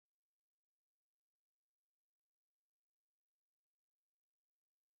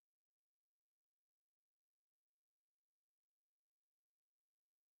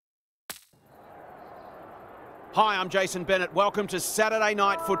Hi, I'm Jason Bennett. Welcome to Saturday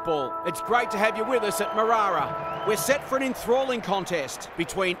Night Football. It's great to have you with us at Marara. We're set for an enthralling contest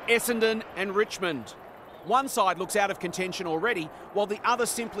between Essendon and Richmond. One side looks out of contention already, while the other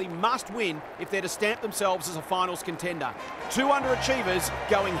simply must win if they're to stamp themselves as a finals contender. Two underachievers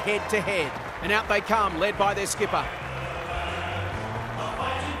going head to head. And out they come, led by their skipper.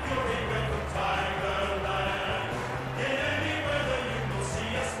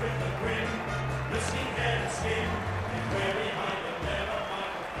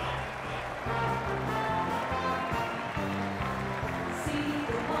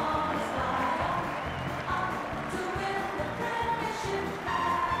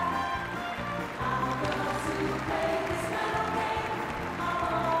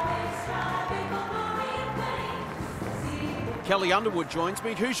 Kelly Underwood joins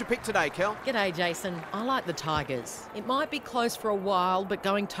me. Who's your pick today, Kel? G'day, Jason. I like the Tigers. It might be close for a while, but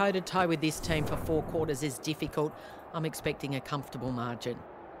going toe-to-toe with this team for 4 quarters is difficult. I'm expecting a comfortable margin.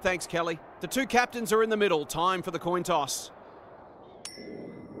 Thanks, Kelly. The two captains are in the middle. Time for the coin toss.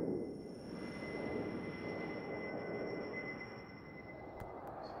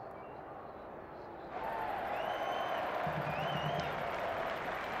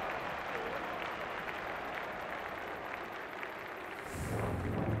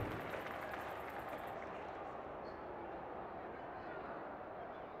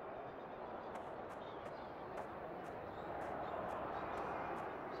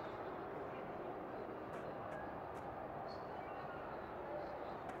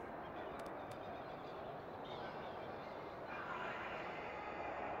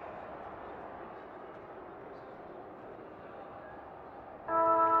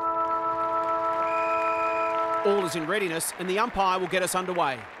 All is in readiness and the umpire will get us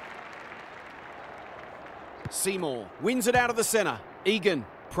underway. Seymour wins it out of the centre. Egan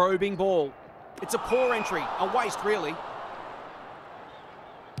probing ball. It's a poor entry, a waste really.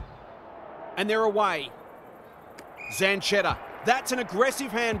 And they're away. Zanchetta, that's an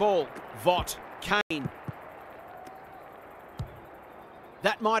aggressive handball. Vott, Kane.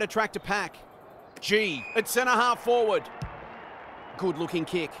 That might attract a pack. G, it's centre half forward. Good looking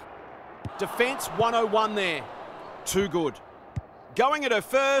kick. Defence 101 there. Too good. Going at her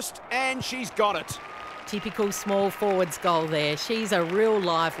first, and she's got it. Typical small forwards goal there. She's a real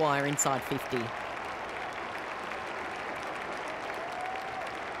live wire inside 50.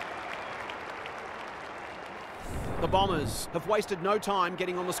 The Bombers have wasted no time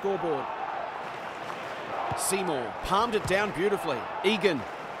getting on the scoreboard. Seymour palmed it down beautifully. Egan.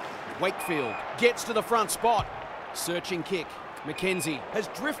 Wakefield gets to the front spot. Searching kick. Mackenzie has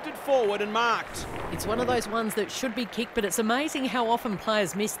drifted forward and marked. It's one of those ones that should be kicked, but it's amazing how often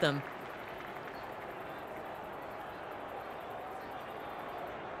players miss them.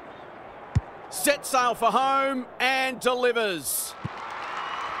 Set sail for home and delivers.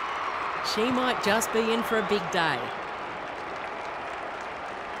 She might just be in for a big day.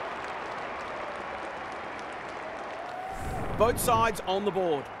 Both sides on the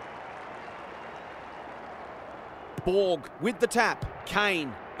board. Borg with the tap.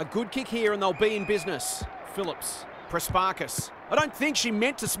 Kane, a good kick here and they'll be in business. Phillips, Prasparkas. I don't think she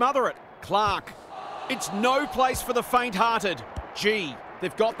meant to smother it. Clark. It's no place for the faint-hearted. G,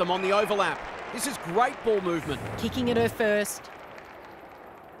 they've got them on the overlap. This is great ball movement. Kicking at her first.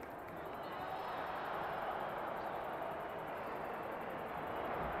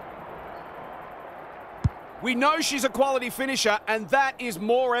 We know she's a quality finisher and that is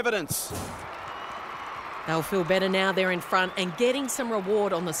more evidence. They'll feel better now they're in front and getting some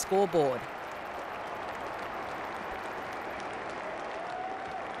reward on the scoreboard.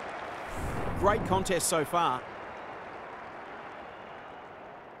 Great contest so far.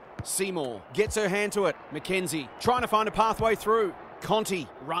 Seymour gets her hand to it. Mackenzie trying to find a pathway through. Conti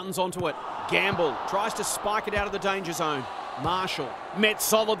runs onto it. Gamble tries to spike it out of the danger zone. Marshall met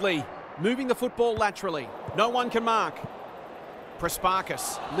solidly. Moving the football laterally. No one can mark.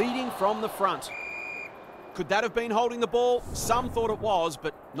 Prasparkas leading from the front. Could that have been holding the ball? Some thought it was,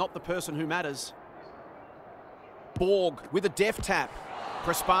 but not the person who matters. Borg with a deft tap.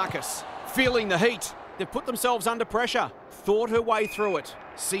 Prasparkas feeling the heat. They've put themselves under pressure. Thought her way through it.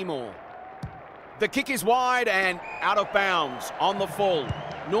 Seymour. The kick is wide and out of bounds on the full.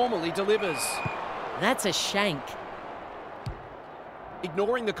 Normally delivers. That's a shank.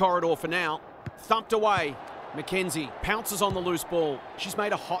 Ignoring the corridor for now. Thumped away. Mackenzie pounces on the loose ball. She's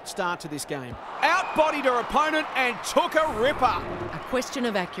made a hot start to this game. Outbodied her opponent and took a ripper. A question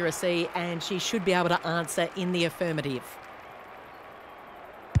of accuracy, and she should be able to answer in the affirmative.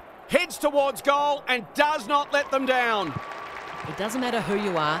 Heads towards goal and does not let them down. It doesn't matter who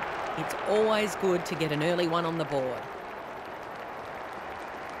you are, It's always good to get an early one on the board.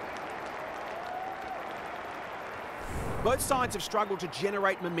 Both sides have struggled to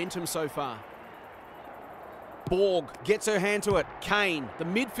generate momentum so far. Borg gets her hand to it. Kane, the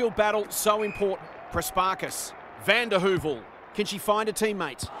midfield battle so important. Prespakis, Van der Heuvel. Can she find a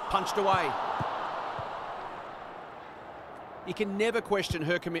teammate? Punched away. You can never question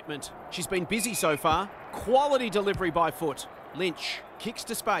her commitment. She's been busy so far. Quality delivery by foot. Lynch kicks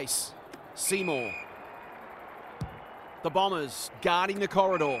to space. Seymour. The Bombers guarding the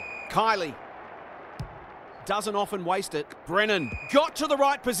corridor. Kylie doesn't often waste it. Brennan got to the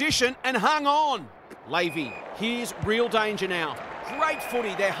right position and hung on. Levy, here's real danger now. Great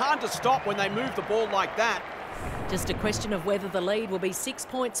footy. They're hard to stop when they move the ball like that. Just a question of whether the lead will be 6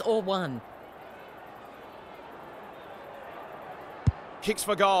 points or 1. Kicks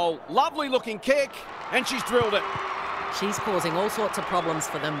for goal. Lovely looking kick. And she's drilled it. She's causing all sorts of problems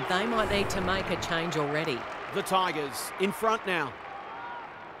for them. They might need to make a change already. The Tigers in front now.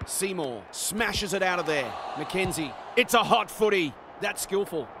 Seymour smashes it out of there. Mackenzie. It's a hot footy. That's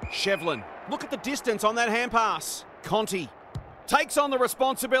skillful. Shevlin. Look at the distance on that hand pass. Conti takes on the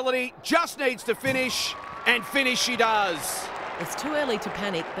responsibility. Just needs to finish. And finish she does. It's too early to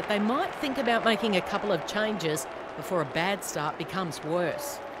panic, but they might think about making a couple of changes before a bad start becomes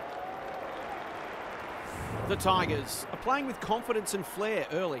worse. The Tigers are playing with confidence and flair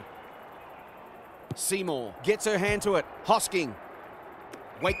early. Seymour gets her hand to it. Hosking.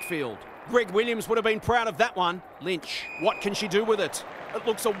 Wakefield. Greg Williams would have been proud of that one. Lynch. What can she do with it? It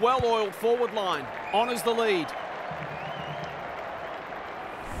looks a well-oiled forward line. Honours the lead.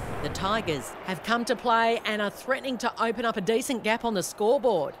 The Tigers have come to play and are threatening to open up a decent gap on the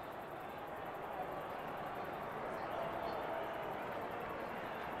scoreboard.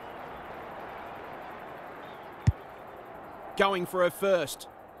 Going for her first.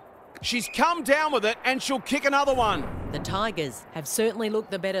 She's come down with it and she'll kick another one. The Tigers have certainly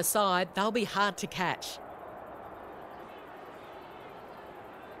looked the better side. They'll be hard to catch.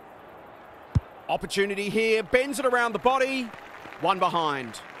 Opportunity here. Bends it around the body. One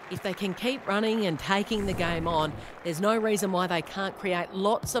behind. If they can keep running and taking the game on, there's no reason why they can't create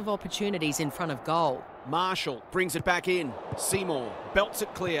lots of opportunities in front of goal. Marshall brings it back in. Seymour belts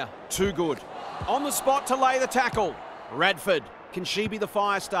it clear. Too good. On the spot to lay the tackle. Radford. Can she be the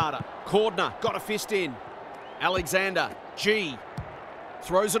fire starter? Cordner got a fist in. Alexander. G.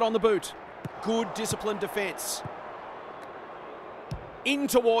 Throws it on the boot. Good disciplined defence. In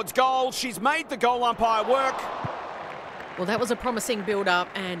towards goal. She's made the goal umpire work. Well, that was a promising build-up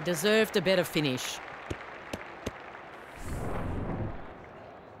and deserved a better finish.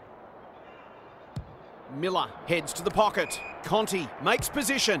 Miller heads to the pocket. Conti makes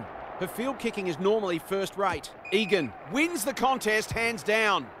position. Her field kicking is normally first rate. Egan wins the contest hands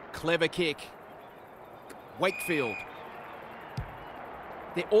down. Clever kick. Wakefield.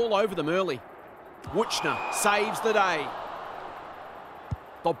 They're all over them early. Wuchner saves the day.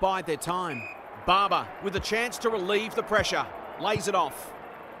 They'll bide their time. Barber with a chance to relieve the pressure. Lays it off.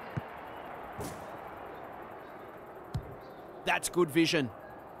 That's good vision.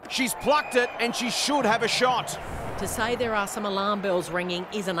 She's plucked it and she should have a shot. To say there are some alarm bells ringing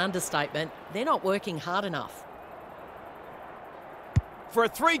is an understatement. They're not working hard enough. For a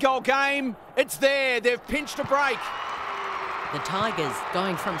 3-goal game, it's there. They've pinched a break. The Tigers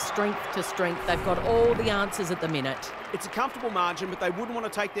going from strength to strength. They've got all the answers at the minute. It's a comfortable margin, but they wouldn't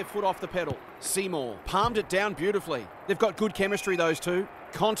want to take their foot off the pedal. Seymour palmed it down beautifully. They've got good chemistry, those two.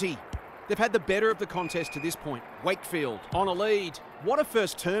 Conti. They've had the better of the contest to this point. Wakefield on a lead. What a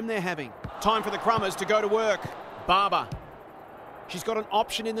first term they're having. Time for the Crummers to go to work. Barber. She's got an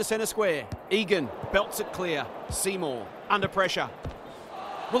option in the centre square. Egan belts it clear. Seymour under pressure.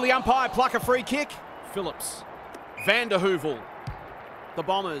 Will the umpire pluck a free kick? Phillips. Van der Heuvel. The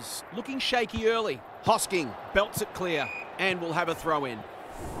Bombers looking shaky early. Hosking belts it clear and will have a throw in.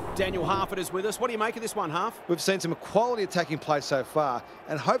 Daniel Harford is with us. What do you make of this one, Harf? We've seen some quality attacking play so far,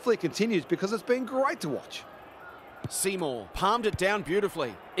 and hopefully it continues because it's been great to watch. Seymour palmed it down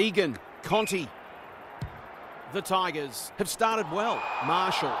beautifully. Egan, Conti. The Tigers have started well.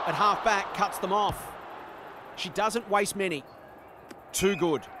 Marshall at half-back cuts them off. She doesn't waste many. Too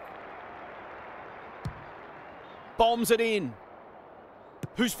good. Bombs it in.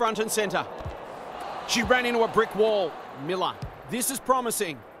 Who's front and centre? She ran into a brick wall. Miller. This is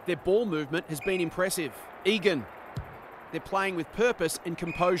promising. Their ball movement has been impressive. Egan. They're playing with purpose and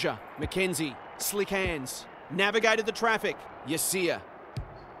composure. Mackenzie. Slick hands. Navigated the traffic. Yasir.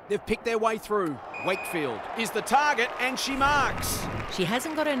 They've picked their way through. Wakefield is the target and she marks. She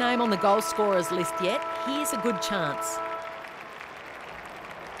hasn't got her name on the goal scorers list yet. Here's a good chance.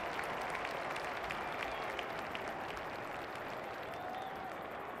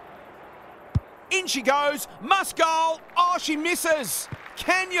 In she goes. Must goal. Oh, she misses.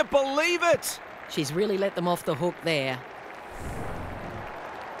 Can you believe it? She's really let them off the hook there.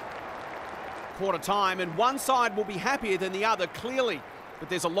 Quarter time, and one side will be happier than the other, clearly. But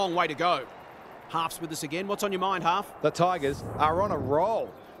there's a long way to go. Half's with us again. What's on your mind, Half? The Tigers are on a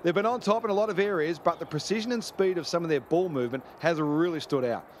roll. They've been on top in a lot of areas, but the precision and speed of some of their ball movement has really stood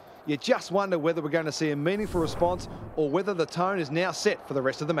out. You just wonder whether we're going to see a meaningful response or whether the tone is now set for the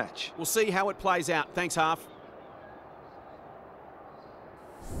rest of the match. We'll see how it plays out. Thanks, Half.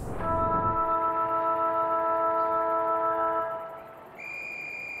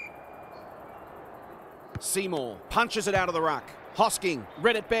 Seymour punches it out of the ruck. Hosking,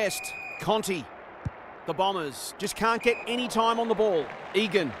 read it best. Conti. The Bombers just can't get any time on the ball.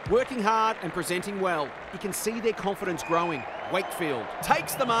 Egan working hard and presenting well. You can see their confidence growing. Wakefield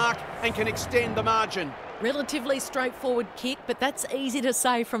takes the mark and can extend the margin. Relatively straightforward kick, but that's easy to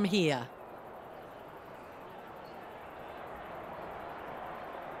say from here.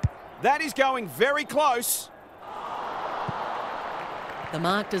 That is going very close. The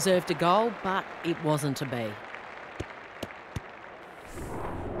mark deserved a goal, but it wasn't to be.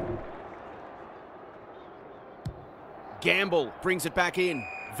 Gamble brings it back in.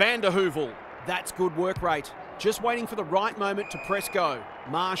 Van der Heuvel. That's good work rate. Just waiting for the right moment to press go.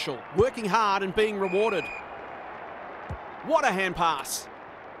 Marshall working hard and being rewarded. What a hand pass.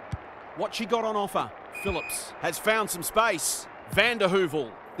 What she got on offer. Phillips has found some space. Van der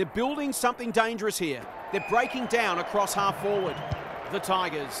Heuvel. They're building something dangerous here. They're breaking down across half forward. The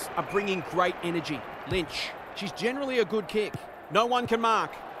Tigers are bringing great energy. Lynch. She's generally a good kick. No one can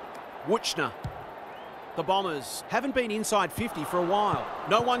mark. Wuchner. The Bombers haven't been inside 50 for a while.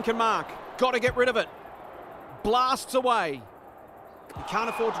 No one can mark. Got to get rid of it. Blasts away. You can't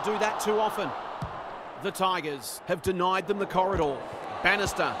afford to do that too often. The Tigers have denied them the corridor.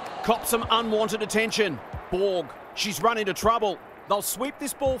 Bannister cops some unwanted attention. Borg, she's run into trouble. They'll sweep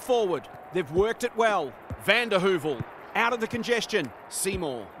this ball forward. They've worked it well. Van der Heuvel out of the congestion.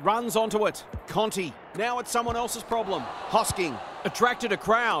 Seymour runs onto it. Conti, now it's someone else's problem. Hosking attracted a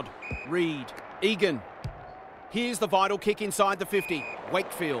crowd. Reed, Egan. Here's the vital kick inside the 50.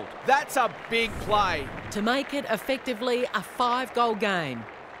 Wakefield. That's a big play. To make it effectively a 5-goal game.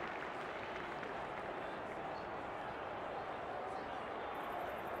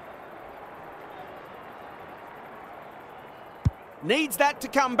 Needs that to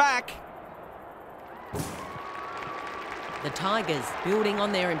come back. The Tigers building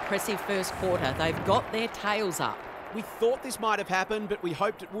on their impressive first quarter. They've got their tails up. We thought this might have happened, but we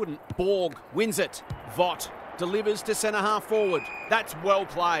hoped it wouldn't. Borg wins it. Vott delivers to centre half forward. That's well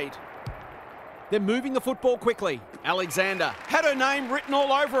played. They're moving the football quickly. Alexander had her name written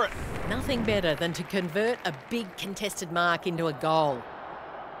all over it. Nothing better than to convert a big contested mark into a goal.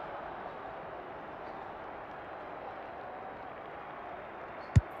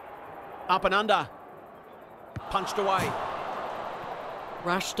 Up and under. Punched away.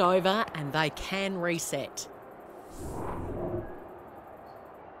 Rushed over and they can reset.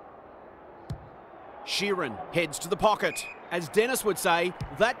 Sheeran heads to the pocket. As Dennis would say,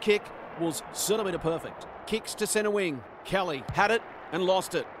 that kick was centimetre perfect. Kicks to centre wing. Kelly had it and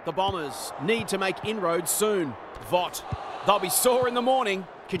lost it. The Bombers need to make inroads soon. Vott. They'll be sore in the morning.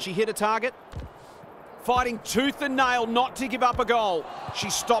 Can she hit a target? Fighting tooth and nail not to give up a goal. She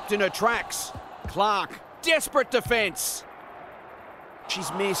stopped in her tracks. Clark. Desperate defence.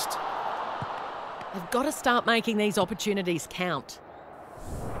 She's missed. They've got to start making these opportunities count.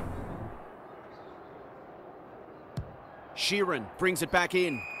 Sheeran brings it back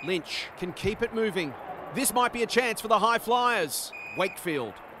in. Lynch can keep it moving. This might be a chance for the high flyers.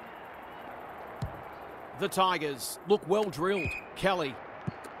 Wakefield. The Tigers look well drilled. Kelly.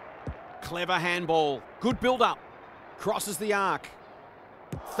 Clever handball. Good build-up. Crosses the arc.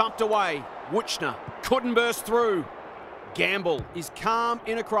 Thumped away. Wuchner couldn't burst through. Gamble is calm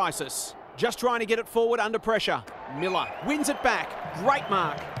in a crisis. Just trying to get it forward under pressure. Miller wins it back. Great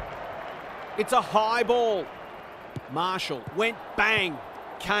mark. It's a high ball. Marshall went bang.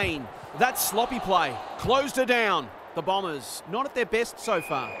 Kane. That's sloppy play. Closed her down. The Bombers not at their best so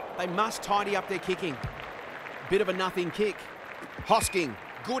far. They must tidy up their kicking. Bit of a nothing kick. Hosking.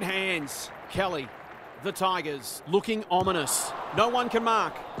 Good hands. Kelly. The Tigers looking ominous. No one can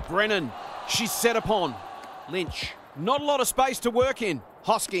mark. Brennan. She's set upon. Lynch. Not a lot of space to work in.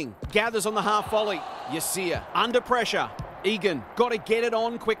 Hosking gathers on the half volley. Yasir under pressure. Egan got to get it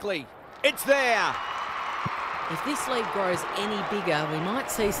on quickly. It's there. If this lead grows any bigger, we might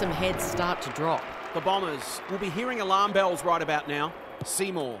see some heads start to drop. The Bombers will be hearing alarm bells right about now.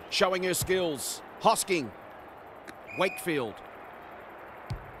 Seymour showing her skills. Hosking. Wakefield.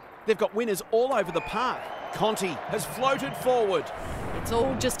 They've got winners all over the park. Conti has floated forward. It's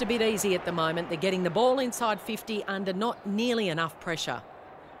all just a bit easy at the moment. They're getting the ball inside 50 under not nearly enough pressure.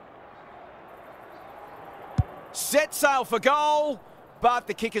 Set sail for goal, but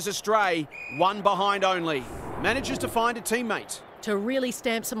the kick is astray. One behind only. Manages to find a teammate. To really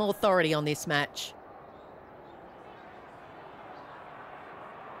stamp some authority on this match.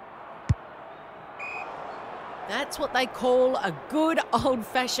 That's what they call a good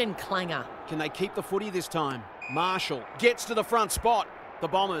old-fashioned clanger. Can they keep the footy this time? Marshall gets to the front spot. The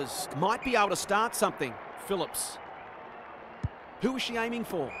Bombers might be able to start something. Phillips. Who is she aiming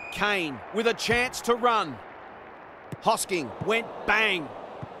for? Kane with a chance to run. Hosking went bang.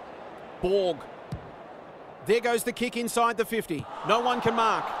 Borg. There goes the kick inside the 50. No one can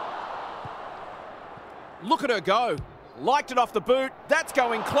mark. Look at her go. Liked it off the boot. That's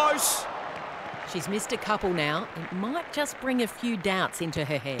going close. She's missed a couple now. It might just bring a few doubts into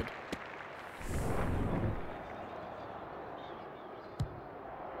her head.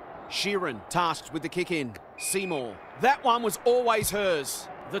 Sheeran tasked with the kick in. Seymour. That one was always hers.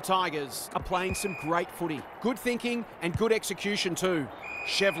 The Tigers are playing some great footy. Good thinking and good execution too.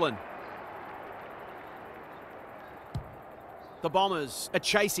 Shevlin. The Bombers are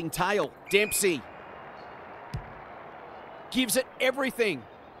chasing tail. Dempsey. Gives it everything.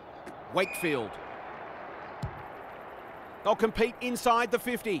 Wakefield. They'll compete inside the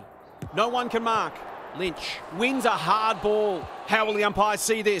 50. No one can mark. Lynch wins a hard ball. How will the umpires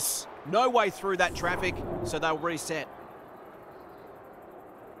see this? No way through that traffic, so they'll reset.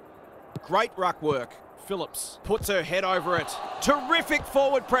 Great ruck work. Phillips puts her head over it. Terrific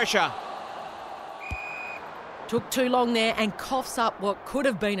forward pressure. Took too long there and coughs up what could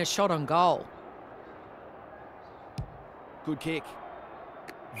have been a shot on goal. Good kick.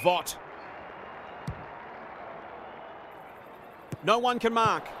 Vott. No one can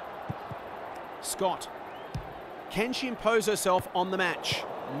mark. Scott. Can she impose herself on the match?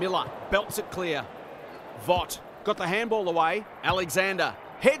 Miller belts it clear. Vott got the handball away. Alexander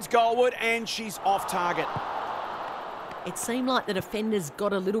heads goalward and she's off target. It seemed like the defenders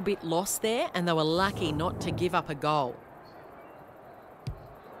got a little bit lost there and they were lucky not to give up a goal.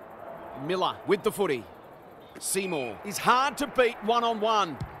 Miller with the footy. Seymour is hard to beat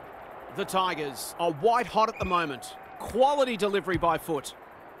one-on-one. The Tigers are white hot at the moment. Quality delivery by foot.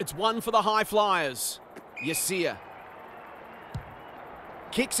 It's one for the high flyers. Yasir.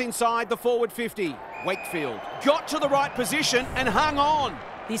 Kicks inside the forward 50. Wakefield got to the right position and hung on.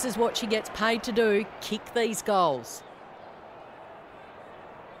 This is what she gets paid to do, kick these goals.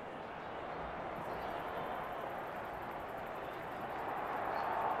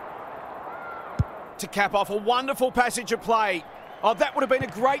 To cap off a wonderful passage of play. Oh, that would have been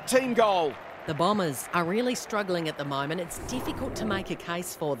a great team goal. The Bombers are really struggling at the moment. It's difficult to make a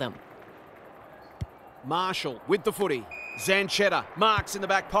case for them. Marshall with the footy. Zanchetta marks in the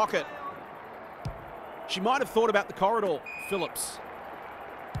back pocket. She might have thought about the corridor. Phillips.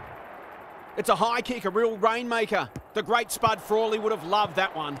 It's a high kick, a real rainmaker. The great Spud Frawley would have loved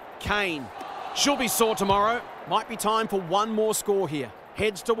that one. Kane. She'll be sore tomorrow. Might be time for one more score here.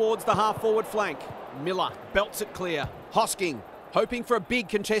 Heads towards the half-forward flank. Miller belts it clear. Hosking, hoping for a big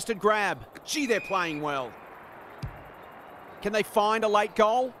contested grab. Gee, they're playing well. Can they find a late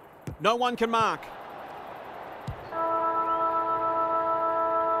goal? No one can mark.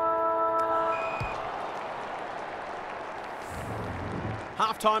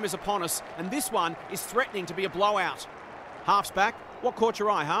 Half-time is upon us, and this one is threatening to be a blowout. Half's back. What caught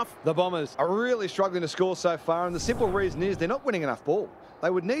your eye, Half? The Bombers are really struggling to score so far, and the simple reason is they're not winning enough ball. They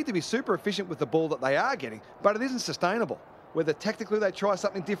would need to be super efficient with the ball that they are getting, but it isn't sustainable. Whether tactically they try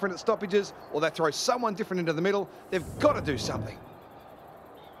something different at stoppages or they throw someone different into the middle, they've got to do something.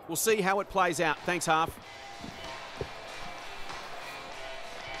 We'll see how it plays out. Thanks, Half.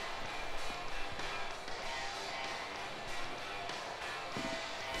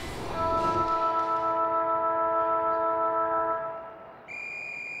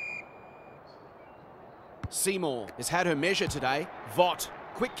 Seymour has had her measure today. Vott,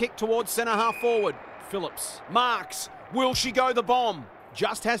 quick kick towards centre half forward. Phillips marks. Will she go the bomb?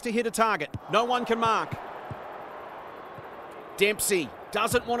 Just has to hit a target. No one can mark. Dempsey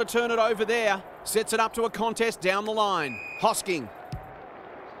doesn't want to turn it over there. Sets it up to a contest down the line. Hosking.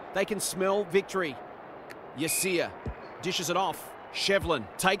 They can smell victory. Yasir dishes it off. Shevlin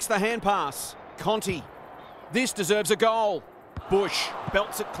takes the hand pass. Conti. This deserves a goal. Bush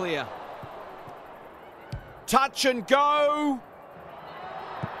belts it clear. Touch and go.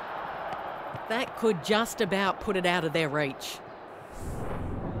 That could just about put it out of their reach.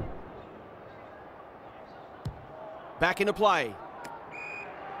 Back into play.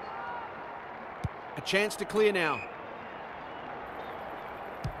 A chance to clear now.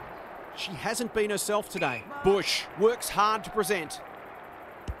 She hasn't been herself today. Bush works hard to present.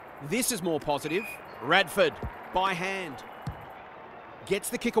 This is more positive. Radford, by hand. Gets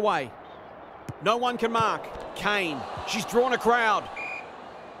the kick away. No one can mark. Kane, she's drawn a crowd.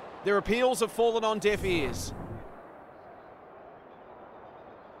 Their appeals have fallen on deaf ears.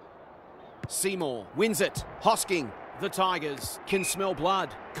 Seymour wins it. Hosking. The Tigers can smell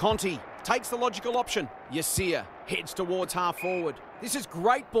blood. Conti takes the logical option. Yasir heads towards half forward. This is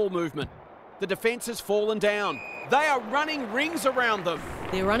great ball movement. The defence has fallen down. They are running rings around them.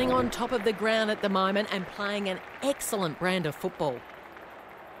 They're running on top of the ground at the moment and playing an excellent brand of football.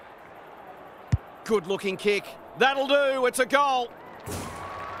 Good looking kick. That'll do. It's a goal.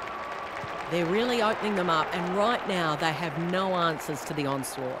 They're really opening them up, and right now they have no answers to the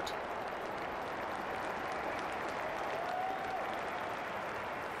onslaught.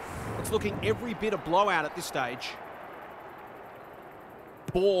 It's looking every bit a blowout at this stage.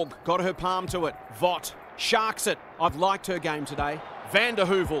 Borg got her palm to it. Vaught sharks it. I've liked her game today. Van der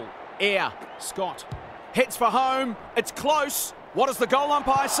Heuvel. Air. Scott. Heads for home. It's close. What does the goal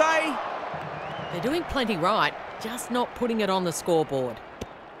umpire say? They're doing plenty right, just not putting it on the scoreboard.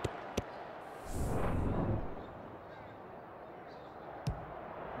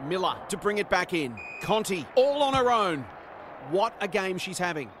 Miller to bring it back in. Conti all on her own. What a game she's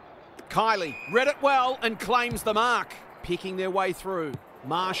having. Kylie read it well and claims the mark. Picking their way through.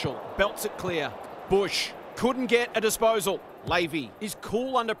 Marshall belts it clear. Bush couldn't get a disposal. Levy is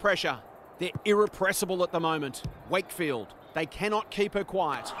cool under pressure. They're irrepressible at the moment. Wakefield, they cannot keep her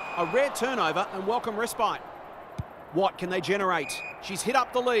quiet. A rare turnover and welcome respite. What can they generate? She's hit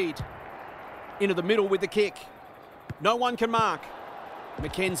up the lead. Into the middle with the kick. No one can mark.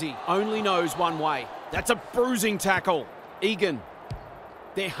 Mackenzie only knows one way. That's a bruising tackle. Egan,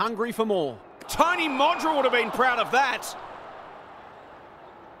 they're hungry for more. Tony Modra would have been proud of that.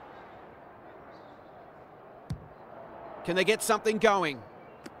 Can they get something going?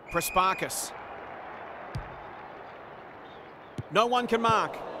 Prasparkas. No one can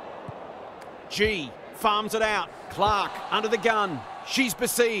mark. G farms it out. Clark under the gun. She's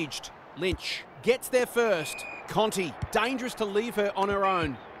besieged. Lynch gets there first. Conti, dangerous to leave her on her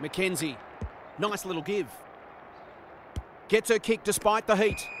own. Mackenzie, nice little give. Gets her kick despite the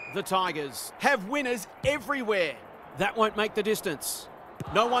heat. The Tigers have winners everywhere. That won't make the distance.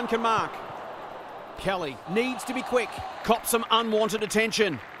 No one can mark. Kelly needs to be quick. Cops some unwanted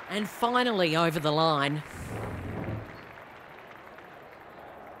attention. And finally over the line.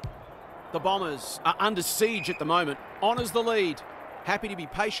 The Bombers are under siege at the moment. Honours the lead. Happy to be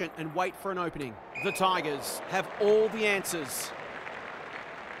patient and wait for an opening. The Tigers have all the answers.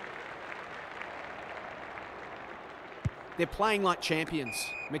 They're playing like champions.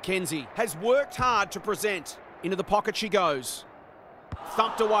 Mackenzie has worked hard to present. Into the pocket she goes.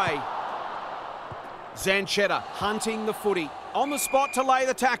 Thumped away. Zanchetta hunting the footy. On the spot to lay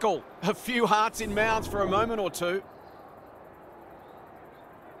the tackle. A few hearts in mouths for a moment or two.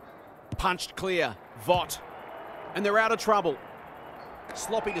 Punched clear. Vaught. And they're out of trouble.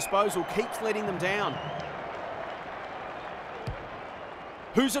 Sloppy disposal keeps letting them down.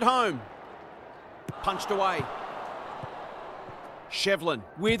 Who's at home? Punched away. Shevlin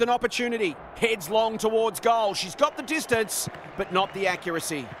with an opportunity. Heads long towards goal. She's got the distance, but not the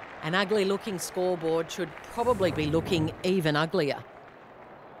accuracy. An ugly looking scoreboard should probably be looking even uglier.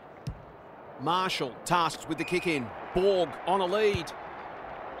 Marshall tasked with the kick in. Borg on a lead.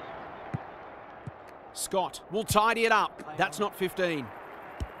 Scott will tidy it up. That's not 15.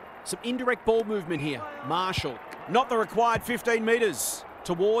 Some indirect ball movement here. Marshall, not the required 15 metres.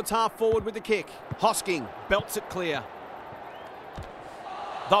 Towards half forward with the kick. Hosking belts it clear.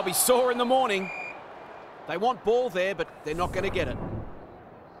 They'll be sore in the morning. They want ball there, but they're not going to get it.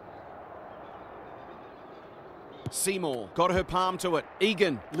 Seymour got her palm to it.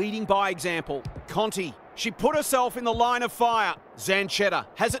 Egan leading by example. Conti, she put herself in the line of fire. Zanchetta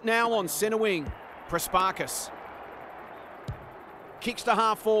has it now on centre wing. Prasparkas. Kicks to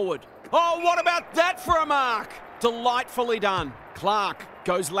half forward. Oh, what about that for a mark? Delightfully done. Clark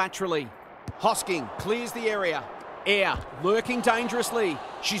goes laterally. Hosking clears the area. Air lurking dangerously.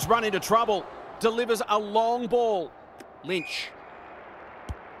 She's run into trouble. Delivers a long ball. Lynch.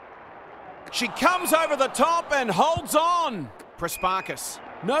 She comes over the top and holds on. Prasparkas.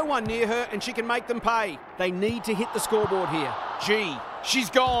 No one near her and she can make them pay. They need to hit the scoreboard here. G. She's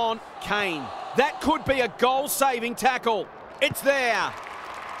gone. Kane. That could be a goal-saving tackle. It's there.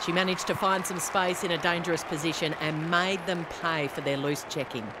 She managed to find some space in a dangerous position and made them pay for their loose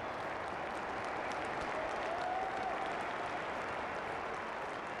checking.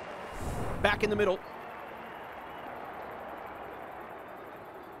 Back in the middle.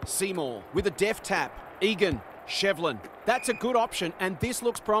 Seymour with a deft tap. Egan, Shevlin. That's a good option, and this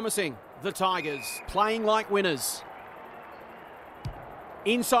looks promising. The Tigers playing like winners.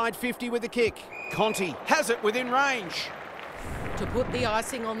 Inside 50 with the kick. Conti has it within range. To put the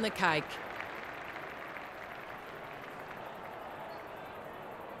icing on the cake.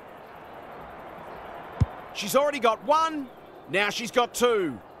 She's already got one. Now she's got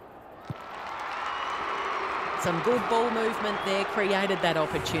two. Some good ball movement there created that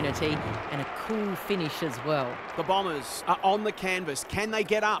opportunity, and a cool finish as well. The Bombers are on the canvas. Can they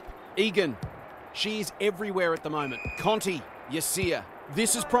get up? Egan. She's everywhere at the moment. Conti. Yasia.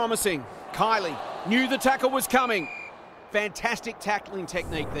 This is promising. Kylie knew the tackle was coming. Fantastic tackling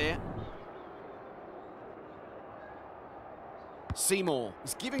technique there. Seymour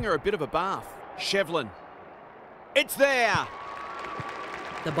is giving her a bit of a bath. Shevlin. It's there.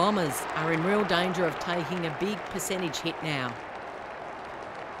 The Bombers are in real danger of taking a big percentage hit now.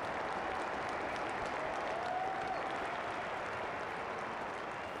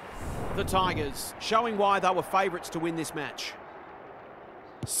 The Tigers showing why they were favourites to win this match.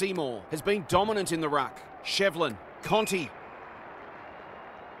 Seymour has been dominant in the ruck. Shevlin, Conti.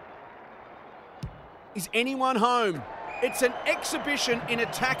 Is anyone home? It's an exhibition in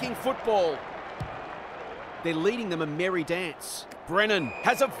attacking football. They're leading them a merry dance. Brennan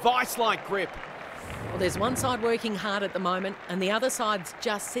has a vice-like grip. Well, there's one side working hard at the moment, and the other side's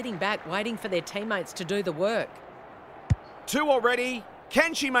just sitting back waiting for their teammates to do the work. Two already.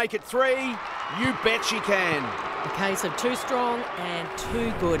 Can she make it three? You bet she can. A case of too strong and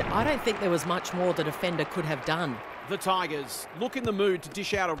too good. I don't think there was much more the defender could have done. The Tigers look in the mood to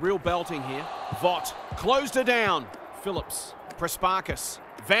dish out a real belting here. Vaught closed her down. Phillips, Prespakis,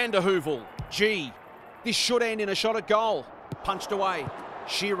 Van der Heuvel, G. This should end in a shot at goal. Punched away.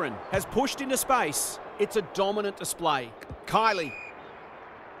 Sheeran has pushed into space. It's a dominant display. Kylie.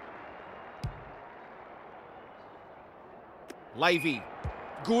 Levy.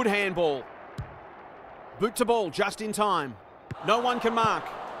 Good handball. Boot to ball just in time. No one can mark.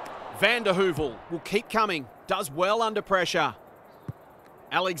 Van der Heuvel will keep coming. Does well under pressure.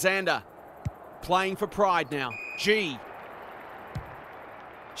 Alexander. Playing for pride now. G.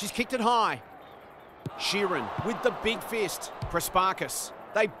 She's kicked it high. Sheeran with the big fist. Prespakis.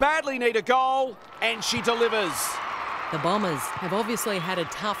 They badly need a goal, and she delivers. The Bombers have obviously had a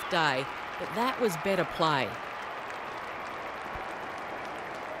tough day, but that was better play.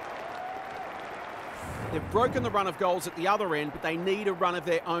 They've broken the run of goals at the other end, but they need a run of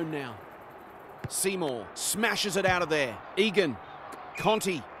their own now. Seymour smashes it out of there. Egan.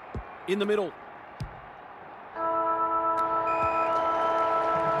 Conti in the middle.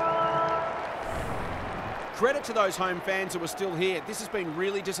 Credit to those home fans who are still here. This has been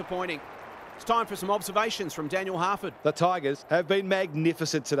really disappointing. It's time for some observations from Daniel Harford. The Tigers have been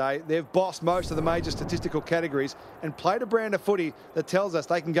magnificent today. They've bossed most of the major statistical categories and played a brand of footy that tells us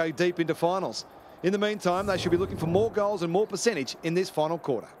they can go deep into finals. In the meantime, they should be looking for more goals and more percentage in this final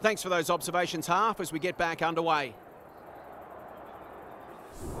quarter. Thanks for those observations, Harf, as we get back underway.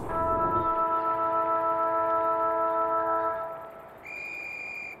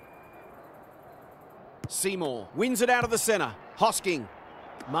 Seymour wins it out of the centre. Hosking.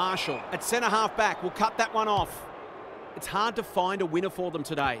 Marshall at centre half back will cut that one off. It's hard to find a winner for them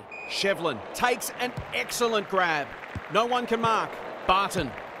today. Shevlin takes an excellent grab. No one can mark.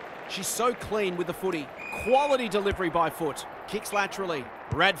 Barton. She's so clean with the footy. Quality delivery by foot. Kicks laterally.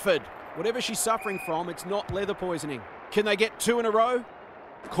 Radford. Whatever she's suffering from, it's not leather poisoning. Can they get two in a row?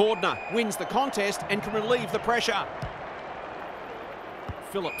 Cordner wins the contest and can relieve the pressure.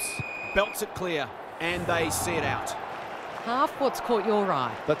 Phillips belts it clear. And they see it out. Half, what's caught your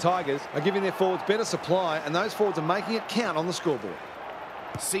eye? The Tigers are giving their forwards better supply, and those forwards are making it count on the scoreboard.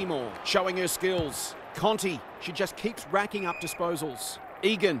 Seymour showing her skills. Conti, she just keeps racking up disposals.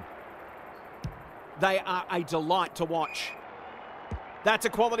 Egan. They are a delight to watch. That's a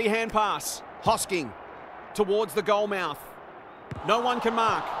quality hand pass. Hosking towards the goal mouth. No one can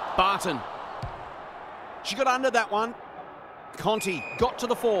mark. Barton. She got under that one. Conti got to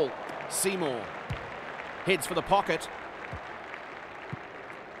the fall. Seymour. Heads for the pocket.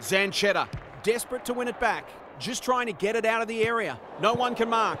 Zanchetta, desperate to win it back. Just trying to get it out of the area. No one can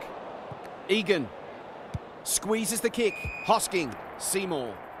mark. Egan squeezes the kick. Hosking.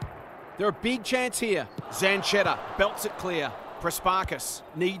 Seymour. They're a big chance here. Zanchetta belts it clear. Prespakis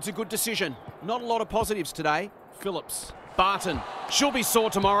needs a good decision. Not a lot of positives today. Phillips. Barton. She'll be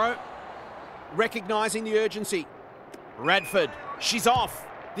sore tomorrow. Recognising the urgency. Radford. She's off.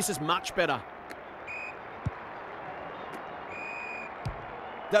 This is much better.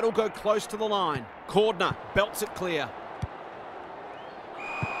 That'll go close to the line. Cordner belts it clear.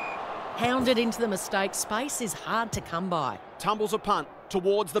 Hounded into the mistake. Space is hard to come by. Tumbles a punt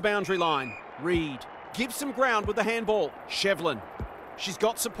towards the boundary line. Reed gives some ground with the handball. Shevlin. She's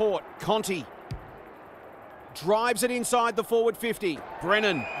got support. Conti drives it inside the forward 50.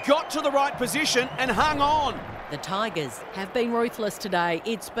 Brennan got to the right position and hung on. The Tigers have been ruthless today.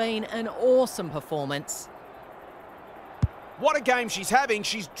 It's been an awesome performance. What a game she's having.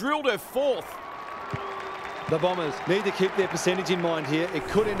 She's drilled her fourth. The Bombers need to keep their percentage in mind here. It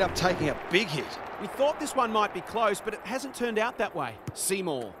could end up taking a big hit. We thought this one might be close, but it hasn't turned out that way.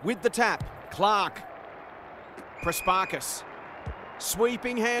 Seymour with the tap. Clark. Prasparkas.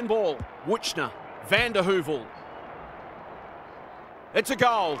 Sweeping handball. Wuchner. Van der Heuvel. It's a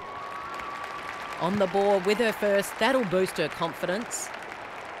goal. On the board with her first, that'll boost her confidence.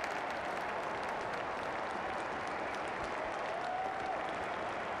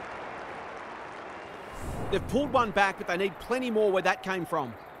 They've pulled one back, but they need plenty more where that came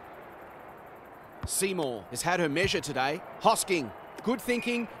from. Seymour has had her measure today. Hosking, good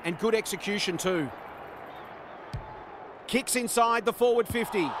thinking and good execution too. Kicks inside the forward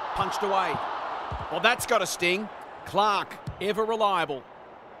 50, punched away. Well, that's got a sting. Clark, ever reliable.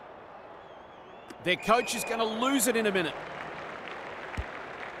 Their coach is going to lose it in a minute.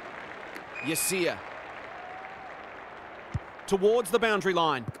 Yasir. Towards the boundary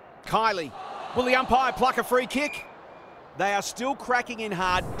line. Kylie. Will the umpire pluck a free kick? They are still cracking in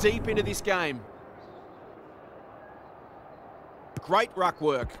hard deep into this game. Great ruck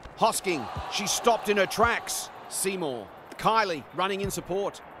work. Hosking. She stopped in her tracks. Seymour. Kylie running in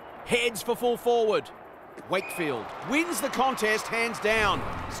support. Heads for full forward. Wakefield wins the contest hands down.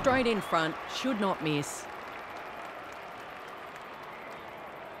 Straight in front, should not miss.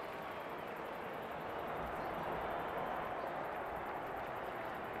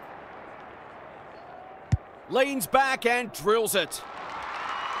 Leans back and drills it.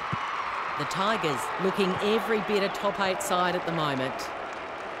 The Tigers looking every bit a top 8 side at the moment.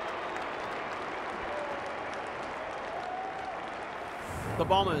 The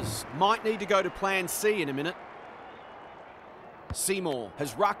Bombers might need to go to plan C in a minute. Seymour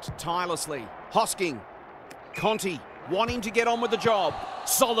has rucked tirelessly. Hosking. Conti wanting to get on with the job.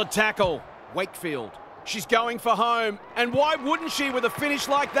 Solid tackle. Wakefield. She's going for home. And why wouldn't she with a finish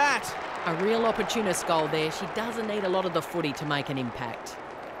like that? A real opportunist goal there. She doesn't need a lot of the footy to make an impact.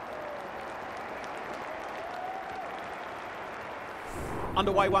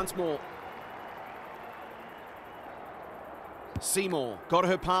 Underway once more. Seymour got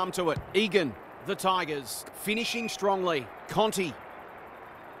her palm to it. Egan, the Tigers, finishing strongly. Conti.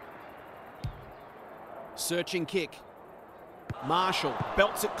 Searching kick. Marshall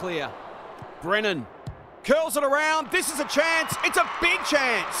belts it clear. Brennan curls it around. This is a chance. It's a big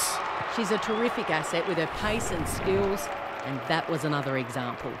chance. She's a terrific asset with her pace and skills, and that was another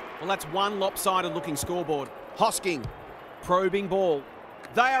example. Well, that's one lopsided looking scoreboard. Hosking, probing ball.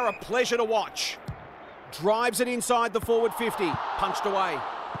 They are a pleasure to watch. Drives it inside the forward 50. Punched away.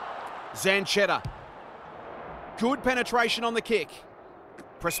 Zanchetta. Good penetration on the kick.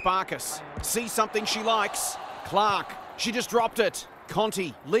 Prasparkas sees something she likes. Clark. She just dropped it.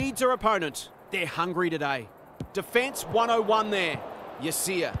 Conti leads her opponent. They're hungry today. Defence 101 there.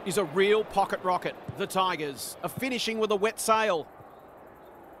 Yasir is a real pocket rocket. The Tigers are finishing with a wet sail.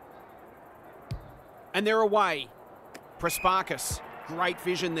 And they're away. Prasparkas. Great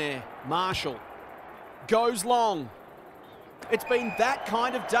vision there. Marshall. Goes long. It's been that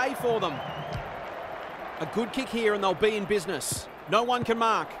kind of day for them. A good kick here and they'll be in business. No one can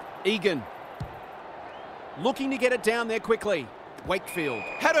mark. Egan. Looking to get it down there quickly. Wakefield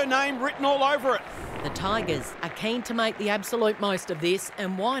had her name written all over it. The Tigers are keen to make the absolute most of this,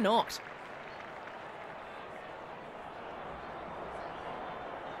 and why not?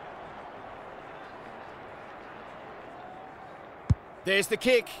 There's the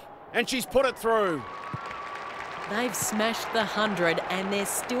kick, and she's put it through. They've smashed the 100 and there's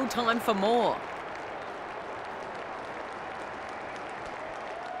still time for more.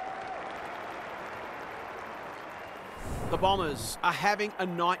 The Bombers are having a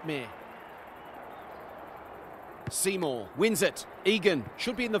nightmare. Seymour wins it. Egan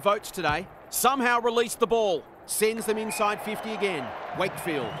should be in the votes today. Somehow released the ball. Sends them inside 50 again.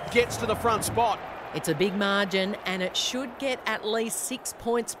 Wakefield gets to the front spot. It's a big margin and it should get at least 6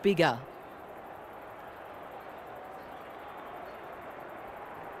 points bigger.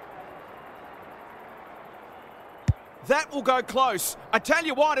 That will go close. I tell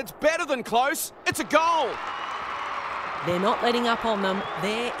you what, it's better than close. It's a goal. They're not letting up on them.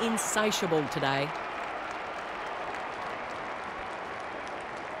 They're insatiable today.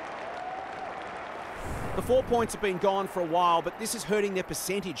 The 4 points have been gone for a while, but this is hurting their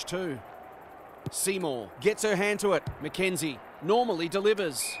percentage too. Seymour gets her hand to it. Mackenzie normally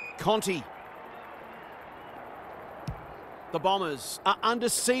delivers. Conti. The Bombers are under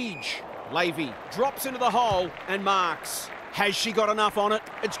siege. Levy drops into the hole and marks. Has she got enough on it?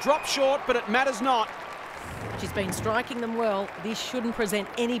 It's dropped short, but it matters not. She's been striking them well. This shouldn't present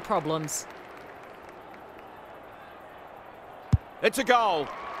any problems. It's a goal.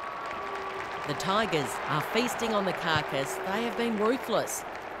 The Tigers are feasting on the carcass. They have been ruthless.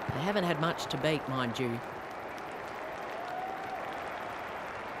 They haven't had much to beat, mind you.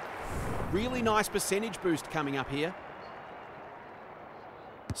 Really nice percentage boost coming up here.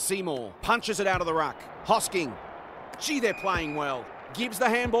 Seymour punches it out of the ruck. Hosking. Gee, they're playing well. Gives the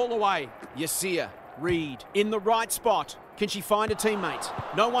handball away. Yasir. Reed in the right spot. Can she find a teammate?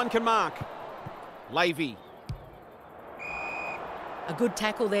 No one can mark. Levy. A good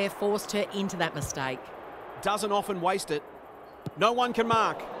tackle there forced her into that mistake. Doesn't often waste it. No one can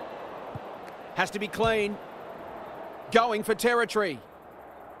mark. Has to be clean. Going for territory.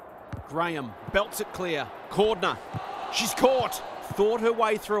 Graham belts it clear. Cordner. She's caught. Thought her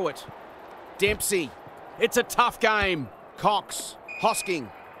way through it. Dempsey. It's a tough game. Cox. Hosking.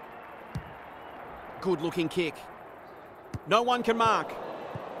 Good looking kick. No one can mark.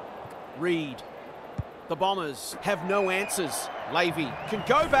 Reed. The Bombers have no answers. Levy can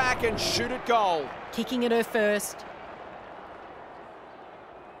go back and shoot at goal. Kicking at her first.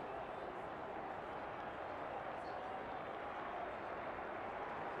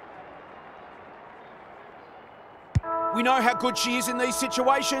 We know how good she is in these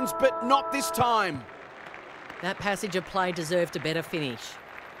situations, but not this time. That passage of play deserved a better finish.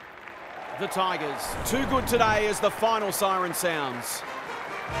 The Tigers, too good today as the final siren sounds.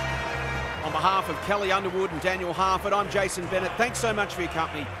 On behalf of Kelly Underwood and Daniel Harford, I'm Jason Bennett. Thanks so much for your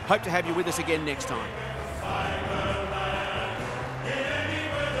company. Hope to have you with us again next time.